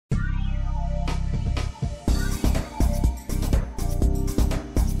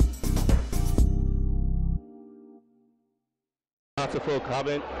Hartlefolk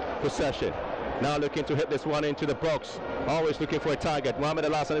having possession. Now looking to hit this one into the box. Always looking for a target. Mohamed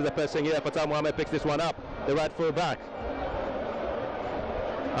Alassan is the person here. Fatah Mohamed picks this one up. The right full back.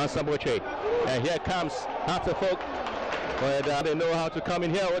 Ansamboche. And here comes Hartlefolk. But they know how to come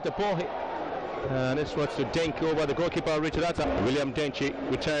in here with the ball. And this one's to dink over the goalkeeper, Richard Atta. William Denchi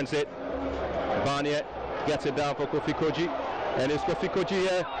returns it. Barnier gets it down for Kofi Koji. And it's Kofi Koji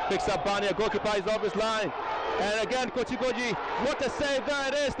here. Picks up Barnier. Goalkeeper is off his line. And again, Kofi Koji. What a save there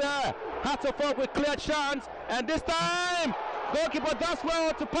it is there. Hartlefolk with clear chance. And this time, goalkeeper does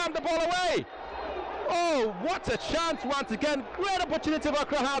well to palm the ball away. Oh, what a chance once again. Great opportunity for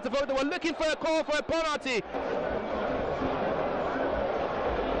Accra Hartlefolk. They were looking for a call for a penalty.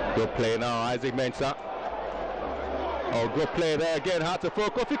 Good play now, Isaac Mensah. Oh, good play there again,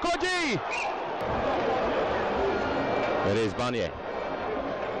 Hartlefolk. Kofi Koji! It is Barnier.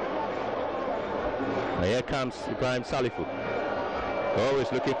 And here comes Ibrahim Salifu.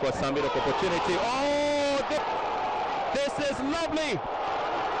 Always looking for some bit of opportunity. Oh, this is lovely.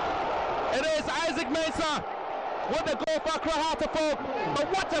 It is Isaac Mensah with the goal for Accra Hartlefolk. But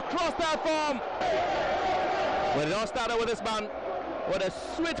what a cross that from. When it all started with this man, with a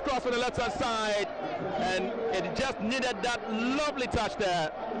sweet cross on the left hand side, and it just needed that lovely touch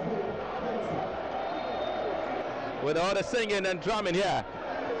there. With all the singing and drumming here.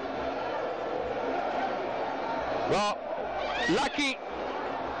 Well, lucky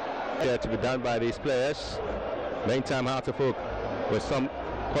to be done by these players. Meantime, Hartlefolk with some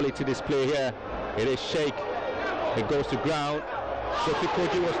quality display here. It is Sheikh. It goes to ground. Kofi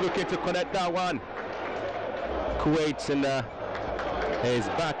Koji was looking to connect that one. Kuwait's in the is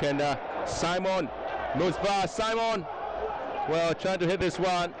back, and Simon moves fast. Simon, well, trying to hit this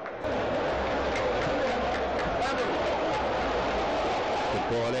one. The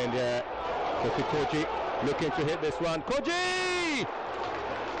ball in there. Kofi Koji looking to hit this one. Koji!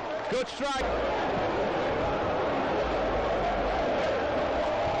 Good strike.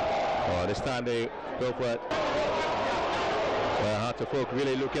 Oh, this time they go for it. Hartlefolk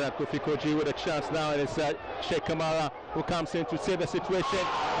really looking at Kofi Koji with a chance now, and it's Sheikh Kamara who comes in to save the situation.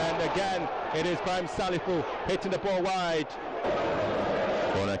 And again, it is Ibrahim Salifu hitting the ball wide.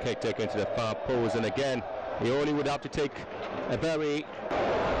 Corner kick taken to the far post, and again, he only would have to take a very...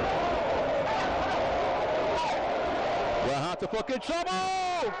 Well, Hartlefolk in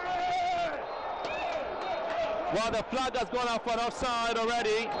trouble! Well, the flag has gone out for an offside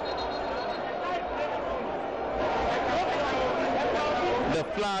already. The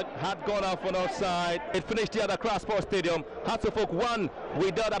flag had gone out for an offside. It finished here at Accra Sports Stadium. Hartlefolk 1,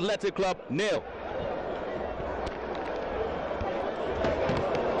 Wydad Athletic Club 0.